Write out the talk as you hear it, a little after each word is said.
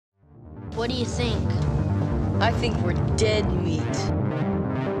What do you think? I think we're dead meat.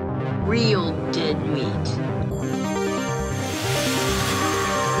 Real dead meat.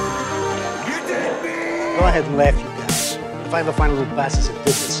 You dead meat! Go ahead and laugh, you guys. Find the final little bastards that did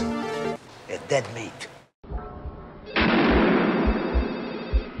this. They're dead meat.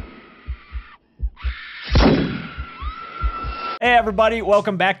 Hey everybody,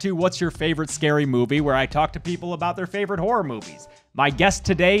 welcome back to What's Your Favorite Scary Movie, where I talk to people about their favorite horror movies. My guest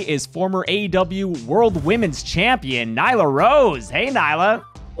today is former AEW World Women's Champion, Nyla Rose. Hey Nyla.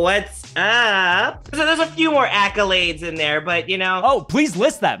 What's up? So there's a few more accolades in there, but you know. Oh, please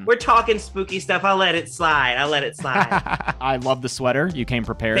list them. We're talking spooky stuff. I'll let it slide. I love the sweater. You came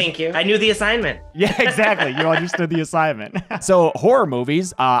prepared. Thank you. I knew the assignment. Yeah, exactly. You understood the assignment. So horror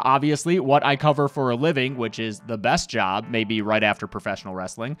movies, obviously what I cover for a living, which is the best job, maybe right after professional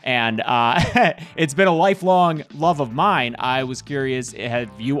wrestling. And it's been a lifelong love of mine. I was curious,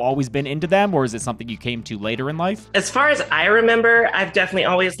 have you always been into them, or is it something you came to later in life? As far as I remember, I've definitely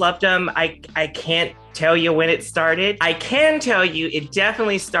always loved them. I can't tell you when it started. I can tell you it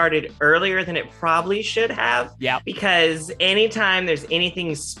definitely started earlier than it probably should have. Yeah. Because anytime there's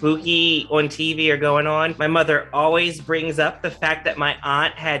anything spooky on TV or going on, my mother always brings up the fact that my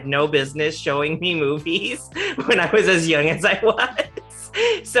aunt had no business showing me movies when I was as young as I was.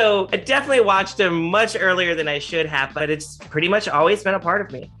 So I definitely watched them much earlier than I should have, but it's pretty much always been a part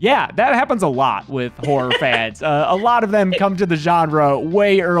of me. Yeah, that happens a lot with horror fans. A lot of them come to the genre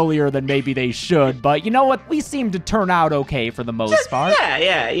way earlier than maybe they should, but you know what? We seem to turn out okay for the most part.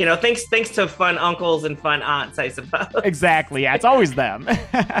 Yeah. You know, thanks to fun uncles and fun aunts, I suppose. Exactly. Yeah, it's always them.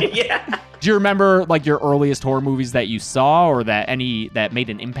 Yeah. Do you remember like your earliest horror movies that you saw, or that made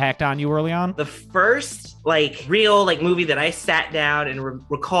an impact on you early on? The first real movie that I sat down and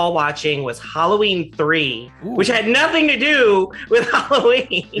recall watching was Halloween 3, Ooh. which had nothing to do with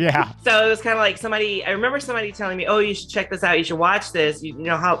Halloween. Yeah. So it was kind of like I remember somebody telling me, oh, you should check this out. You should watch this. You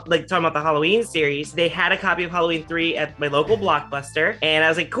know how, talking about the Halloween series, they had a copy of Halloween 3 at my local Blockbuster. And I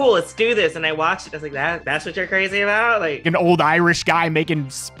was like, cool, let's do this. And I watched it. I was like, that's what you're crazy about? Like an old Irish guy making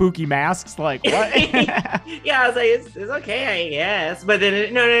spooky masks? Like, what? Yeah, I was like, it's okay, I guess. But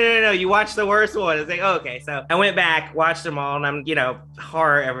then, no, you watched the worst one. It's like, oh, okay. So I went back, watched them all, and I'm,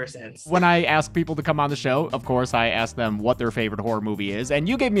 horror ever since. When I ask people to come on the show, of course, I ask them what their favorite horror movie is. And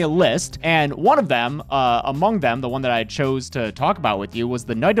you gave me a list. And one of them, among them, the one that I chose to talk about with you, was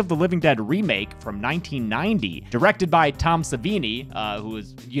the Night of the Living Dead remake from 1990, directed by Tom Savini, who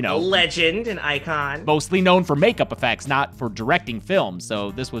is, a legend, an icon. Mostly known for makeup effects, not for directing films.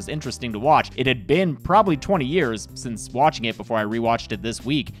 So this was interesting to watch. It had been probably 20 years since watching it before I rewatched it this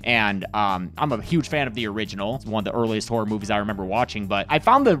week. And I'm a huge fan of the original. It's one of the earliest horror movies I remember watching, but I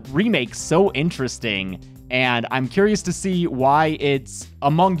found the remake so interesting, and I'm curious to see why it's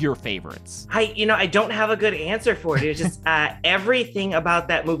among your favorites. I don't have a good answer for it. It's just everything about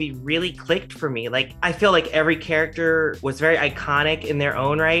that movie really clicked for me. I feel like every character was very iconic in their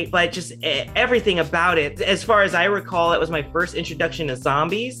own right, but just everything about it. As far as I recall, it was my first introduction to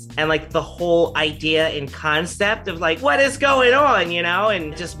zombies and the whole idea and concept of what is going on,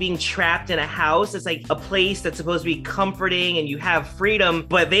 and just being trapped in a house. It's a place that's supposed to be comforting and you have freedom,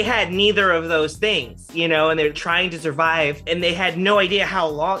 but they had neither of those things, and they're trying to survive and they had no idea how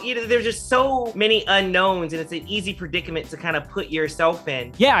long. There's just so many unknowns, and it's an easy predicament to kind of put yourself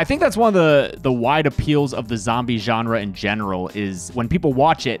in. Yeah, I think that's one of the wide appeals of the zombie genre in general, is when people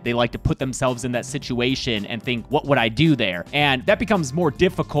watch it, they like to put themselves in that situation and think, what would I do there? And that becomes more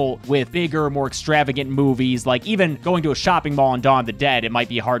difficult with bigger, more extravagant movies. Even going to a shopping mall in Dawn of the Dead, it might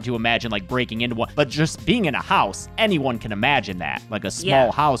be hard to imagine breaking into one, but just being in a house, anyone can imagine that. A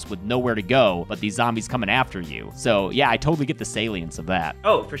small house with nowhere to go, but these zombies coming after you. So yeah, I totally get the salience of that.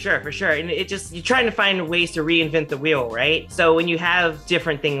 Oh, for sure. And you're trying to find ways to reinvent the wheel, right? So when you have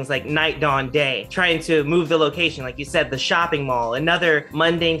different things like night, dawn, day, trying to move the location, like you said, the shopping mall, another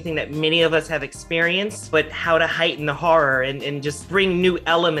mundane thing that many of us have experienced, but how to heighten the horror and just bring new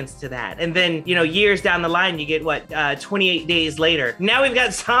elements to that. And then, years down the line, you get 28 days later. Now we've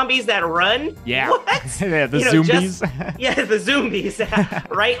got zombies that run? Yeah. What? Yeah, the zombies. The zombies.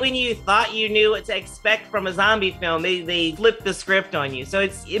 Right when you thought you knew what to expect from a zombie film, they flipped the script on you. So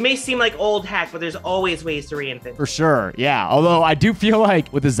it may seem like old hack, but there's always ways to reinvent. For sure, yeah. Although I do feel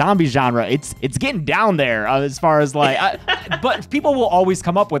with the zombie genre, it's getting down there as far as but people will always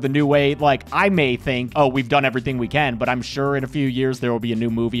come up with a new way. I may think, oh, we've done everything we can, but I'm sure in a few years there will be a new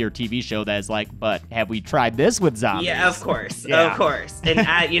movie or TV show that is but have we tried this with zombies? Yeah, of course, of course. And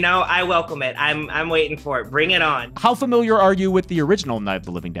I welcome it. I'm waiting for it. Bring it on. How familiar are you with the original Night of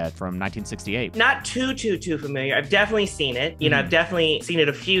the Living Dead from 1968? Not too too familiar. I've definitely seen it. You know, I've definitely seen it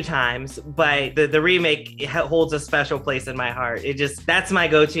a few times, but the remake holds a special place in my heart. That's my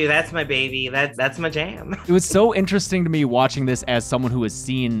go-to. That's my baby. That's my jam. It was so interesting to me watching this as someone who has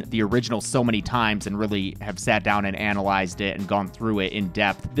seen the original so many times and really have sat down and analyzed it and gone through it in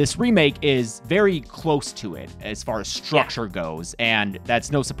depth. This remake is very close to it as far as structure goes, and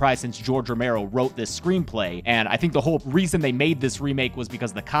that's no surprise since George Romero wrote this screenplay. And I think the whole reason they made this remake was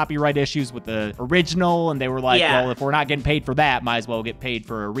because of the copyright issues with the original, and they were like, well, if we're not getting paid for that, might as well get paid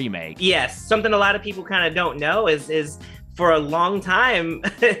for a remake. Yes, something a lot of people kind of don't know is for a long time,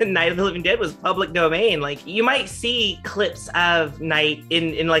 Night of the Living Dead was public domain. Like, you might see clips of Night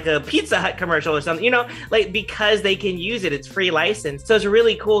in like a Pizza Hut commercial or something, you know, like, because they can use it. It's free license. So it's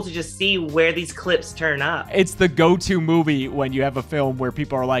really cool to just see where these clips turn up. It's the go-to movie when you have a film where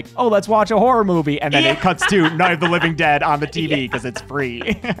people are like, oh, let's watch a horror movie. And then it cuts to Night of the Living Dead on the TV because it's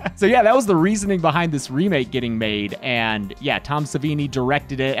free. So yeah, that was the reasoning behind this remake getting made. And yeah, Tom Savini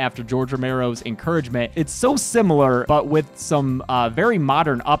directed it after George Romero's encouragement. It's so similar, but with some very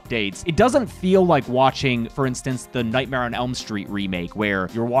modern updates. It doesn't feel like watching, for instance, the Nightmare on Elm Street remake, where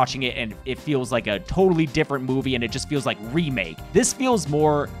you're watching it and it feels like a totally different movie and it just feels like remake. This feels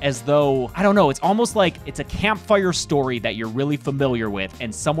more as though, I don't know, it's almost like it's a campfire story that you're really familiar with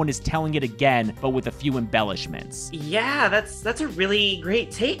and someone is telling it again, but with a few embellishments. Yeah, that's a really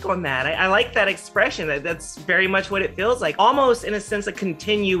great take on that. I like that expression. That's very much what it feels like. Almost, in a sense, a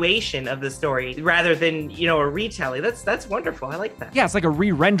continuation of the story rather than, you know, a retelling. That's wonderful. I like that. Yeah, it's like a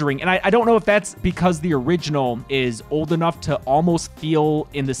re-rendering. And I don't know if that's because the original is old enough to almost feel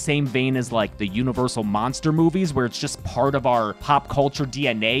in the same vein as like the Universal monster movies, where it's just part of our pop culture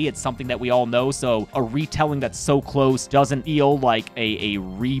DNA. It's something that we all know. So a retelling that's so close doesn't feel like a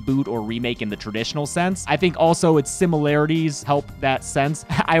reboot or remake in the traditional sense. I think also its similarities help that sense.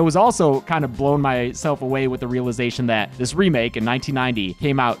 I was also kind of blown myself away with the realization that this remake in 1990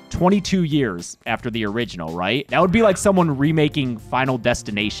 came out 22 years after the original, right? That would be like someone remaking Final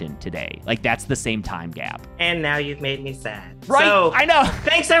Destination today. Like, that's the same time gap. And now you've made me sad. Right? So, I know.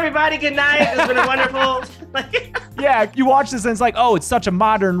 Thanks, everybody. Good night. It's been a wonderful... Yeah, you watch this and it's like, oh, it's such a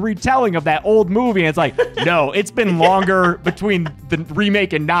modern retelling of that old movie. And it's like, no, it's been longer between the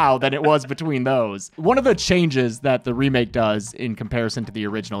remake and now than it was between those. One of the changes that the remake does in comparison to the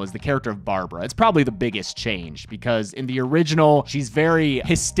original is the character of Barbara. It's probably the biggest change because in the original, she's very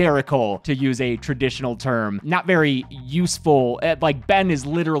hysterical, to use a traditional term, not very useful. Like, Ben is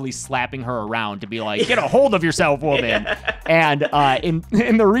literally slapping her around to be like, get a hold of yourself, woman. And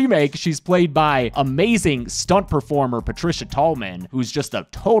in the remake, she's played by amazing stunt performer Patricia Tallman, who's just a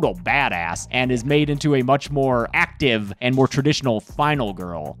total badass and is made into a much more active and more traditional final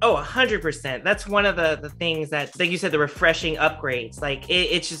girl. Oh, 100%. That's one of the things that, like you said, the refreshing upgrades. Like,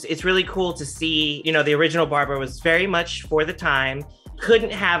 it's really cool to see, you know, the original Barbara was very much for the time.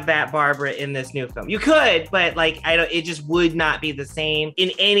 Couldn't have that Barbara in this new film. You could, but like, it just would not be the same in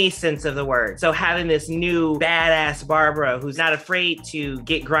any sense of the word. So having this new badass Barbara who's not afraid to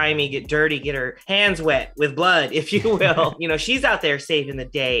get grimy, get dirty, get her hands wet with blood, if you will, you know, she's out there saving the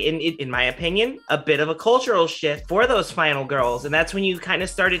day. And in my opinion, a bit of a cultural shift for those final girls. And that's when you kind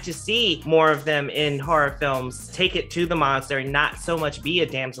of started to see more of them in horror films take it to the monster and not so much be a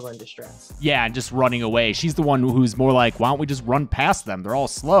damsel in distress. Yeah, and just running away. She's the one who's more like, why don't we just run past them? They're all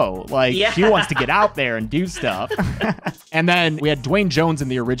slow. Like, she wants to get out there and do stuff. And then we had Dwayne Jones in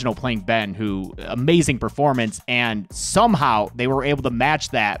the original playing Ben, who, amazing performance, and somehow they were able to match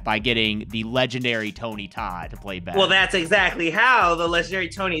that by getting the legendary Tony Todd to play Ben. Well, that's exactly how the legendary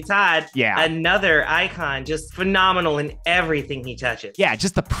Tony Todd, another icon, just phenomenal in everything he touches. Yeah,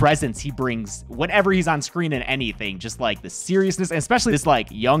 just the presence he brings whenever he's on screen in anything, just like the seriousness, and especially this like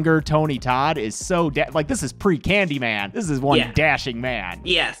younger Tony Todd is so, like, this is pre-Candyman. This is one dashing man.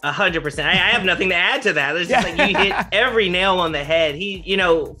 Yes, 100%. I have nothing to add to that. There's just like, you hit every nail on the head. He, you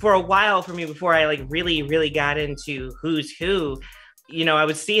know, for a while for me before I like really got into Who's Who, you know, I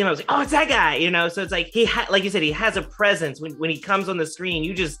would see him, I was like, oh, it's that guy, you know? So it's like, like you said, he has a presence. When he comes on the screen,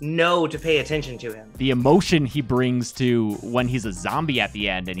 you just know to pay attention to him. The emotion he brings to when he's a zombie at the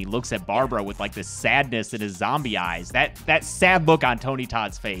end and he looks at Barbara with like this sadness in his zombie eyes, that sad look on Tony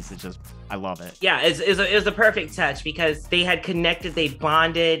Todd's face is just, I love it. Yeah, it was a perfect touch because they had connected, they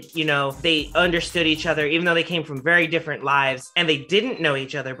bonded, you know, they understood each other, even though they came from very different lives and they didn't know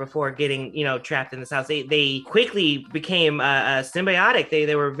each other before getting, you know, trapped in this house. They quickly became symbiotic.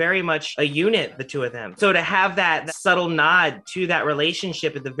 They were very much a unit, the two of them. So to have that subtle nod to that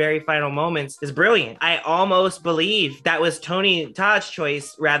relationship at the very final moments is brilliant. I almost believe that was Tony Todd's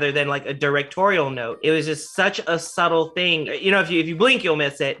choice rather than like a directorial note. It was just such a subtle thing. You know, if you blink, you'll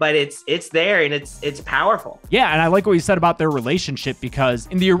miss it, but it's it's there and it's powerful. Yeah, and I like what you said about their relationship, because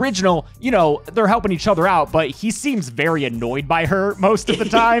in the original, you know, they're helping each other out, but he seems very annoyed by her most of the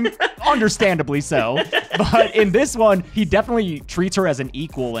time, understandably so. But in this one, he definitely treats her as an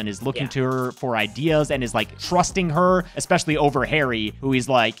equal and is looking to her for ideas and is like trusting her, especially over Harry, who he's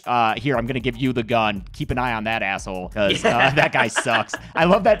like, here, I'm gonna give you the gun. Keep an eye on that asshole, because that guy sucks. I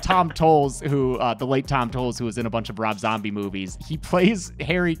love that Tom Tolles, who the late Tom Tolles, who was in a bunch of Rob Zombie movies, he plays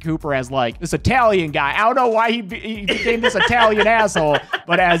Harry Cooper as like this Italian guy. I don't know why he became this Italian asshole,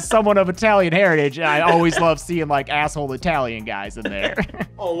 but as someone of Italian heritage, I always love seeing like asshole Italian guys in there.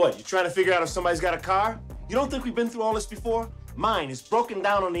 Oh, what? You trying to figure out if somebody's got a car? You don't think we've been through all this before? Mine is broken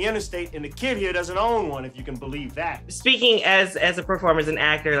down on the interstate, and the kid here doesn't own one, if you can believe that. Speaking as a performer, as an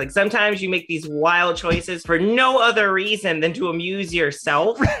actor, like sometimes you make these wild choices for no other reason than to amuse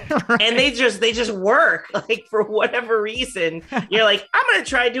yourself. Right. And they just work. Like for whatever reason, you're like, I'm gonna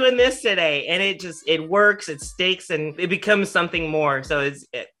try doing this today. And it works, it stakes, and it becomes something more. So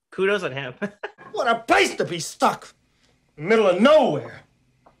kudos on him. What a place to be stuck. In the middle of nowhere.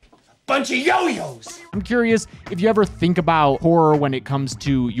 Bunch of yo-yos. I'm curious if you ever think about horror when it comes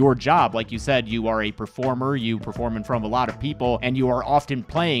to your job. Like you said, you are a performer, you perform in front of a lot of people, and you are often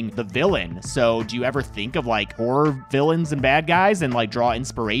playing the villain. So do you ever think of like horror villains and bad guys and like draw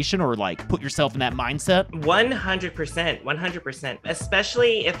inspiration or like put yourself in that mindset? 100%.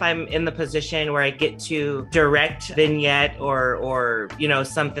 Especially if I'm in the position where I get to direct vignette or you know,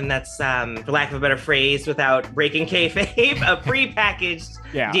 something that's, for lack of a better phrase, without breaking kayfabe, a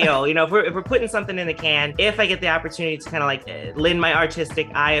prepackaged deal. You know, if we're putting something in a can, if I get the opportunity to kind of like lend my artistic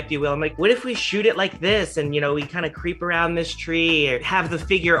eye, if you will, I'm like, what if we shoot it like this? And, you know, we kind of creep around this tree or have the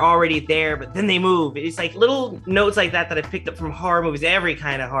figure already there, but then they move. It's like little notes like that I picked up from horror movies, every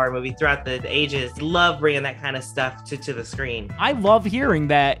kind of horror movie throughout the ages. Love bringing that kind of stuff to the screen. I love hearing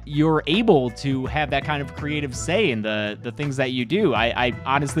that you're able to have that kind of creative say in the things that you do. I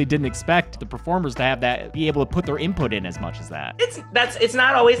honestly didn't expect the performers to have that, be able to put their input in as much as that. It's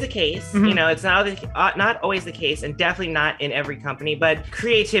not always the case. You know, it's not always the case, and definitely not in every company, but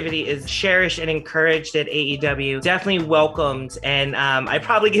creativity is cherished and encouraged at AEW, definitely welcomed. And I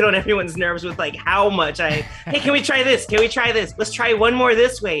probably get on everyone's nerves with like how much hey, can we try this? Can we try this? Let's try one more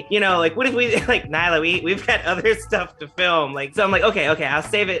this way. You know, like what if we, like, Nyla, we've got other stuff to film. Like, so I'm like, okay, I'll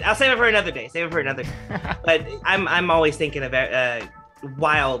save it for another day. But I'm always thinking of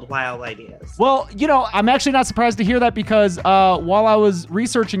wild ideas. Well, you know, I'm actually not surprised to hear that, because while I was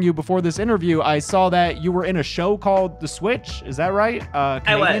researching you before this interview, I saw that you were in a show called The Switch. Is that right? Canadian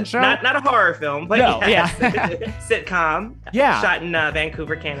I was. Show? Not a horror film, but no, sitcom. Yeah. Shot in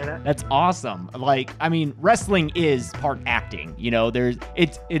Vancouver, Canada. That's awesome. Like, I mean, wrestling is part acting. You know,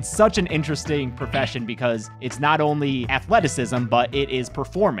 it's such an interesting profession because it's not only athleticism, but it is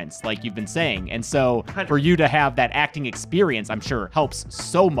performance, like you've been saying. And so 100%. For you to have that acting experience, I'm sure helps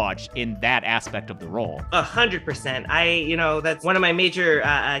so much in that aspect of the role. 100%. You know, that's one of my major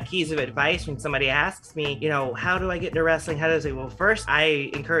keys of advice when somebody asks me, you know, how do I get into wrestling? How does it? Well, first,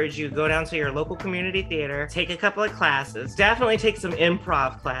 I encourage you, go down to your local community theater, take a couple of classes, definitely take some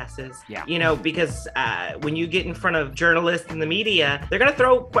improv classes. Yeah. You know, because when you get in front of journalists and the media, they're gonna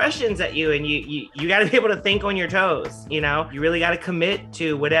throw questions at you, and you got to be able to think on your toes. You know, you really got to commit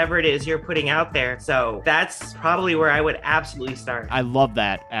to whatever it is you're putting out there. So that's probably where I would absolutely start. I love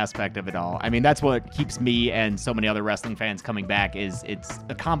that aspect of it all. I mean, that's what keeps me and so many other wrestling fans coming back, is it's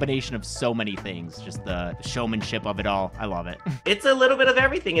a combination of so many things, just the showmanship of it all. I love it. It's a little bit of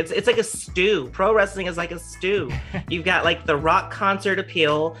everything. It's like a stew. Pro wrestling is like a stew. You've got like the rock concert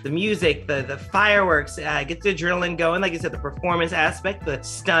appeal, the music, the fireworks, get the adrenaline going. Like I said, the performance aspect, the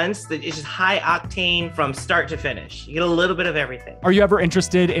stunts, it's just high octane from start to finish. You get a little bit of everything. Are you ever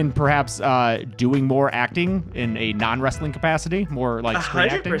interested in perhaps doing more acting in a non-wrestling capacity? More like screen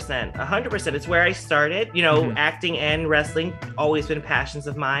acting? 100%. It's where I started. You know, acting and wrestling, always been passions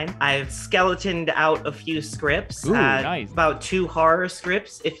of mine. I've skeletoned out a few scripts. Ooh, nice. About 2 horror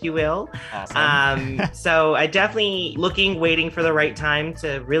scripts, if you will. Awesome. So I definitely waiting for the right time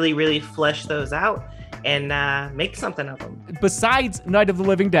to really, really flesh those out and make something of them. Besides Night of the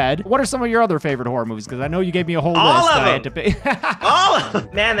Living Dead, what are some of your other favorite horror movies? Because I know you gave me a whole All list of that I had to pick. All of them.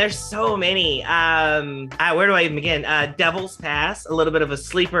 Man, there's so many. Where do I even begin? Devil's Pass, a little bit of a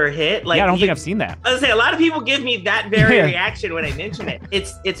sleeper hit. Like, yeah, I don't think I've seen that. I was gonna say, a lot of people give me that very reaction when I mention it.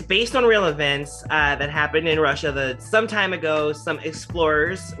 It's based on real events that happened in Russia. Some time ago, some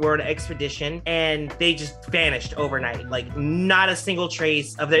explorers were on an expedition and they just vanished overnight. Like, not a single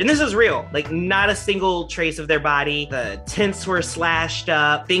trace of their, and this is real, like not a single single trace of their body. The tents were slashed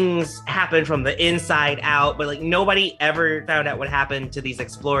up. Things happened from the inside out, but like nobody ever found out what happened to these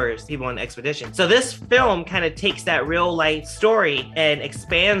explorers, people on the expedition. So this film kind of takes that real life story and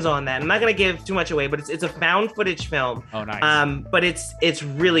expands on that. I'm not gonna give too much away, but it's a found footage film. Oh, nice. But it's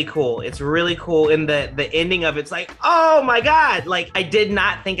really cool. It's really cool. And the ending of it's like, oh my God. Like I did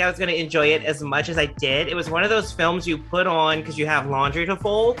not think I was gonna enjoy it as much as I did. It was one of those films you put on because you have laundry to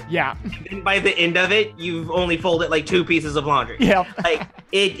fold. Yeah. And then by the end of it, you've only folded like 2 pieces of laundry. Yeah. Like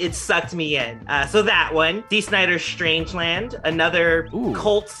it sucked me in. So that one, Dee Snider's Strangeland, another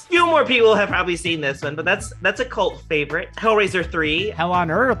cult. Few more people have probably seen this one, but that's a cult favorite. Hellraiser 3. Hell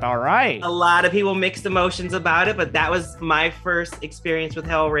on Earth. All right. A lot of people mixed emotions about it, but that was my first experience with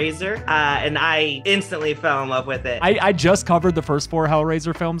Hellraiser, and I instantly fell in love with it. I just covered the first 4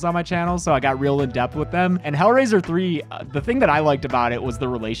 Hellraiser films on my channel, so I got real in depth with them. And Hellraiser 3, the thing that I liked about it was the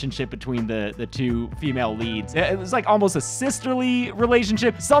relationship between the 2 female leads. It was like almost a sisterly relationship.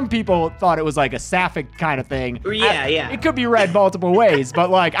 Some people thought it was like a sapphic kind of thing. Yeah. It could be read multiple ways, but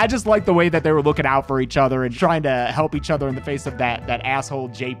like I just like the way that they were looking out for each other and trying to help each other in the face of that asshole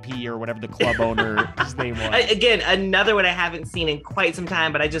JP or whatever the club owner his name was. Again, another one I haven't seen in quite some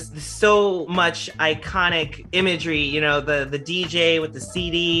time, but I just so much iconic imagery. You know, the DJ with the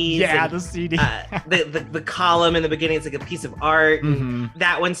CDs. Yeah, and, the CD. the column in the beginning is like a piece of art. And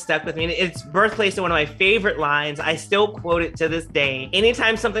that one stuck with me. And it's birthplace to one of my favorite lines. I still quote it to this day.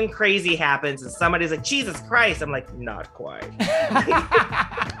 Anytime something crazy happens and somebody's like, Jesus Christ, I'm like, not quite.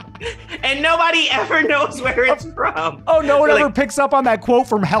 And nobody ever knows where it's from. Oh, no one They're ever like, picks up on that quote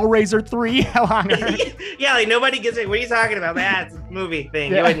from Hellraiser 3. Hell on Earth. Yeah, like nobody gets it. What are you talking about? That's a movie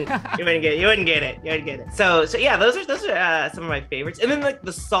thing. Yeah. You wouldn't get it. So yeah, those are some of my favorites. And then like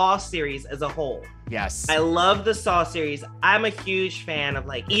the Saw series as a whole. Yes. I love the Saw series. I'm a huge fan of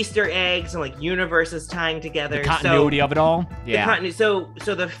like Easter eggs and like universes tying together. The continuity of it all. Yeah. So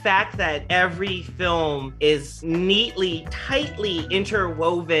the fact that every film is neatly, tightly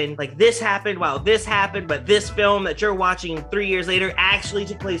interwoven, like this happened while this happened, but this film that you're watching 3 years later actually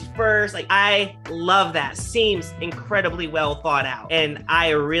took place first. Like I love that. Seems incredibly well thought out, and I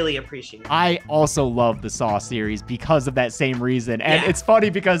really appreciate it. I also love the Saw series because of that same reason. And it's funny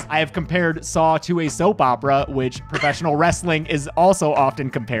because I have compared Saw to a soap opera, which professional wrestling is also often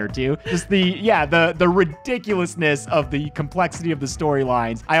compared to. Just the ridiculousness of the complexity of the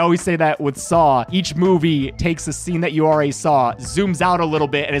storylines. I always say that with Saw, each movie takes a scene that you already saw, zooms out a little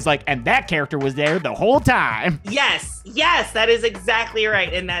bit, and is like, and that character was there the whole time. Yes, that is exactly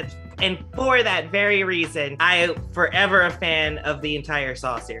right. And for that very reason, I am forever a fan of the entire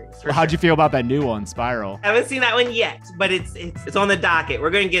Saw series. How'd you feel about that new one, Spiral? I haven't seen that one yet, but it's on the docket. We're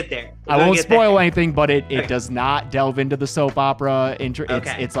going to get there. I won't spoil anything, but it does not delve into the soap opera.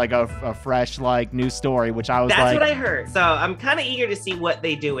 It's like a fresh, like, new story, which I was That's what I heard. So I'm kind of eager to see what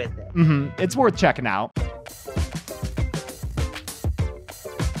they do with it. It's worth checking out.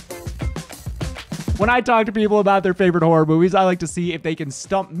 When I talk to people about their favorite horror movies, I like to see if they can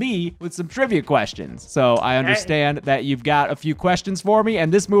stump me with some trivia questions. So I understand that you've got a few questions for me,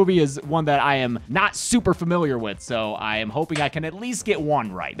 and this movie is one that I am not super familiar with, so I am hoping I can at least get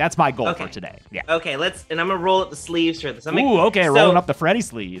one right. That's my goal for today. Yeah. Okay, and I'm gonna roll up the sleeves for this. Rolling up the Freddy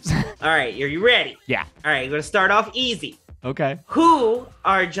sleeves. All right, are you ready? Yeah. All right, you're gonna start off easy. Okay. Who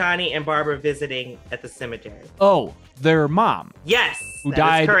are Johnny and Barbara visiting at the cemetery? Oh, their mom. Yes. Who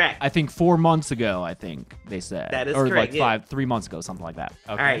died, correct. I think 4 months ago, I think they said. That is or correct. Or like 3 months ago, something like that.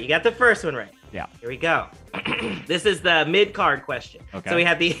 Okay. All right, you got the first one right. Yeah. Here we go. This is the mid-card question. Okay. So we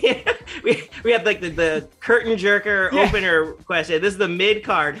have the we have like the curtain jerker opener question. This is the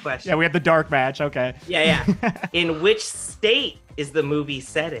mid-card question. Yeah, we have the dark match. Okay. Yeah. In which state is the movie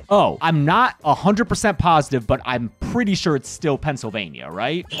set in? Oh, I'm not 100% positive, but I'm pretty sure it's still Pennsylvania,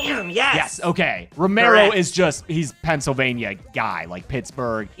 right? Damn, yes. Yes, okay. Romero Correct. is he's Pennsylvania guy, like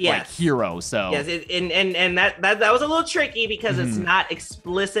Pittsburgh, like hero, so. Yes, and that was a little tricky because it's not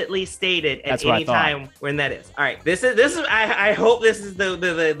explicitly stated at any time when that is. All right, this is I hope this is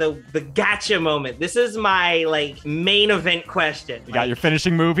the gotcha moment. This is my like main event question. You got your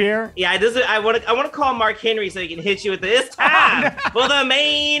finishing move here? Yeah, I want to call Mark Henry so he can hit you with this time for the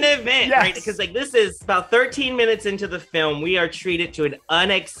main event, right? Because like this is about 13 minutes into the film, we are treated to an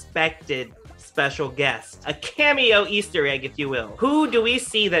unexpected special guest, a cameo Easter egg, if you will. Who do we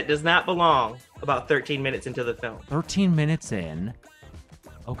see that does not belong about 13 minutes into the film? 13 minutes in.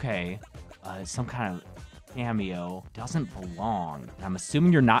 Okay, some kind of cameo doesn't belong. I'm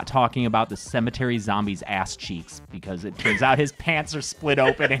assuming you're not talking about the cemetery zombie's ass cheeks, because it turns out his pants are split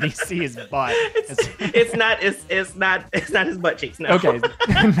open and you see his butt. It's not his butt cheeks. No. Okay,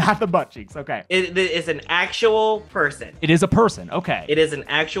 not the butt cheeks. Okay. It is an actual person. It is a person. Okay. It is an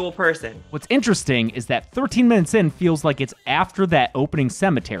actual person. What's interesting is that 13 minutes in feels like it's after that opening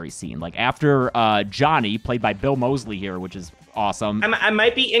cemetery scene, like after Johnny, played by Bill Moseley here, which is awesome. I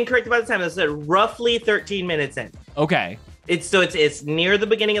might be incorrect about the time. This is roughly 13 minutes in. Okay. It's near the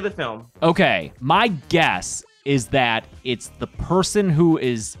beginning of the film. Okay. My guess is that it's the person who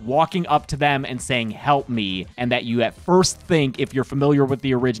is walking up to them and saying, help me, and that you at first think, if you're familiar with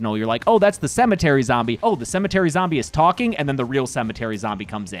the original, you're like, oh, that's the cemetery zombie. Oh, the cemetery zombie is talking, and then the real cemetery zombie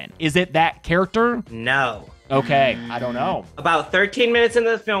comes in. Is it that character? No. Okay, I don't know. About 13 minutes into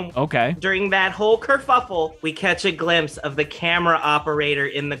the film, okay, during that whole kerfuffle, we catch a glimpse of the camera operator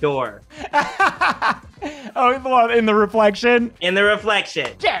in the door. Oh, well, in the reflection? In the reflection.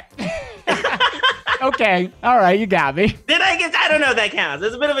 Yeah. Okay, all right, you got me. I don't know if that counts.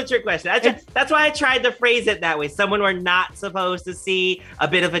 It's a bit of a trick question. That's why I tried to phrase it that way. Someone we're not supposed to see, a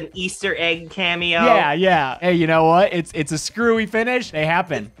bit of an Easter egg cameo. Yeah. Hey, you know what? It's a screwy finish. They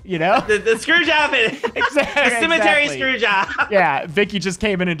happen, you know? the screw job. Exactly. The cemetery screw job. Yeah, Vicky just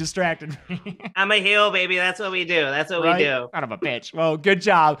came in and distracted me. I'm a heel, baby. That's what we do. That's what we do. Kind of a bitch. Well, good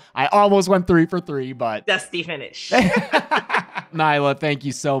job. I almost went 3 for 3, but... Dusty finish. Nyla, thank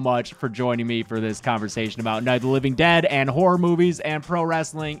you so much for joining me for this conversation about Night of the Living Dead and horror movies and pro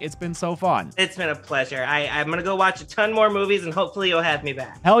wrestling. It's been so fun. It's been a pleasure. I'm going to go watch a ton more movies, and hopefully you'll have me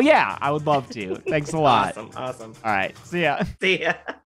back. Hell yeah, I would love to. Thanks a lot. Awesome. All right, see ya. See ya.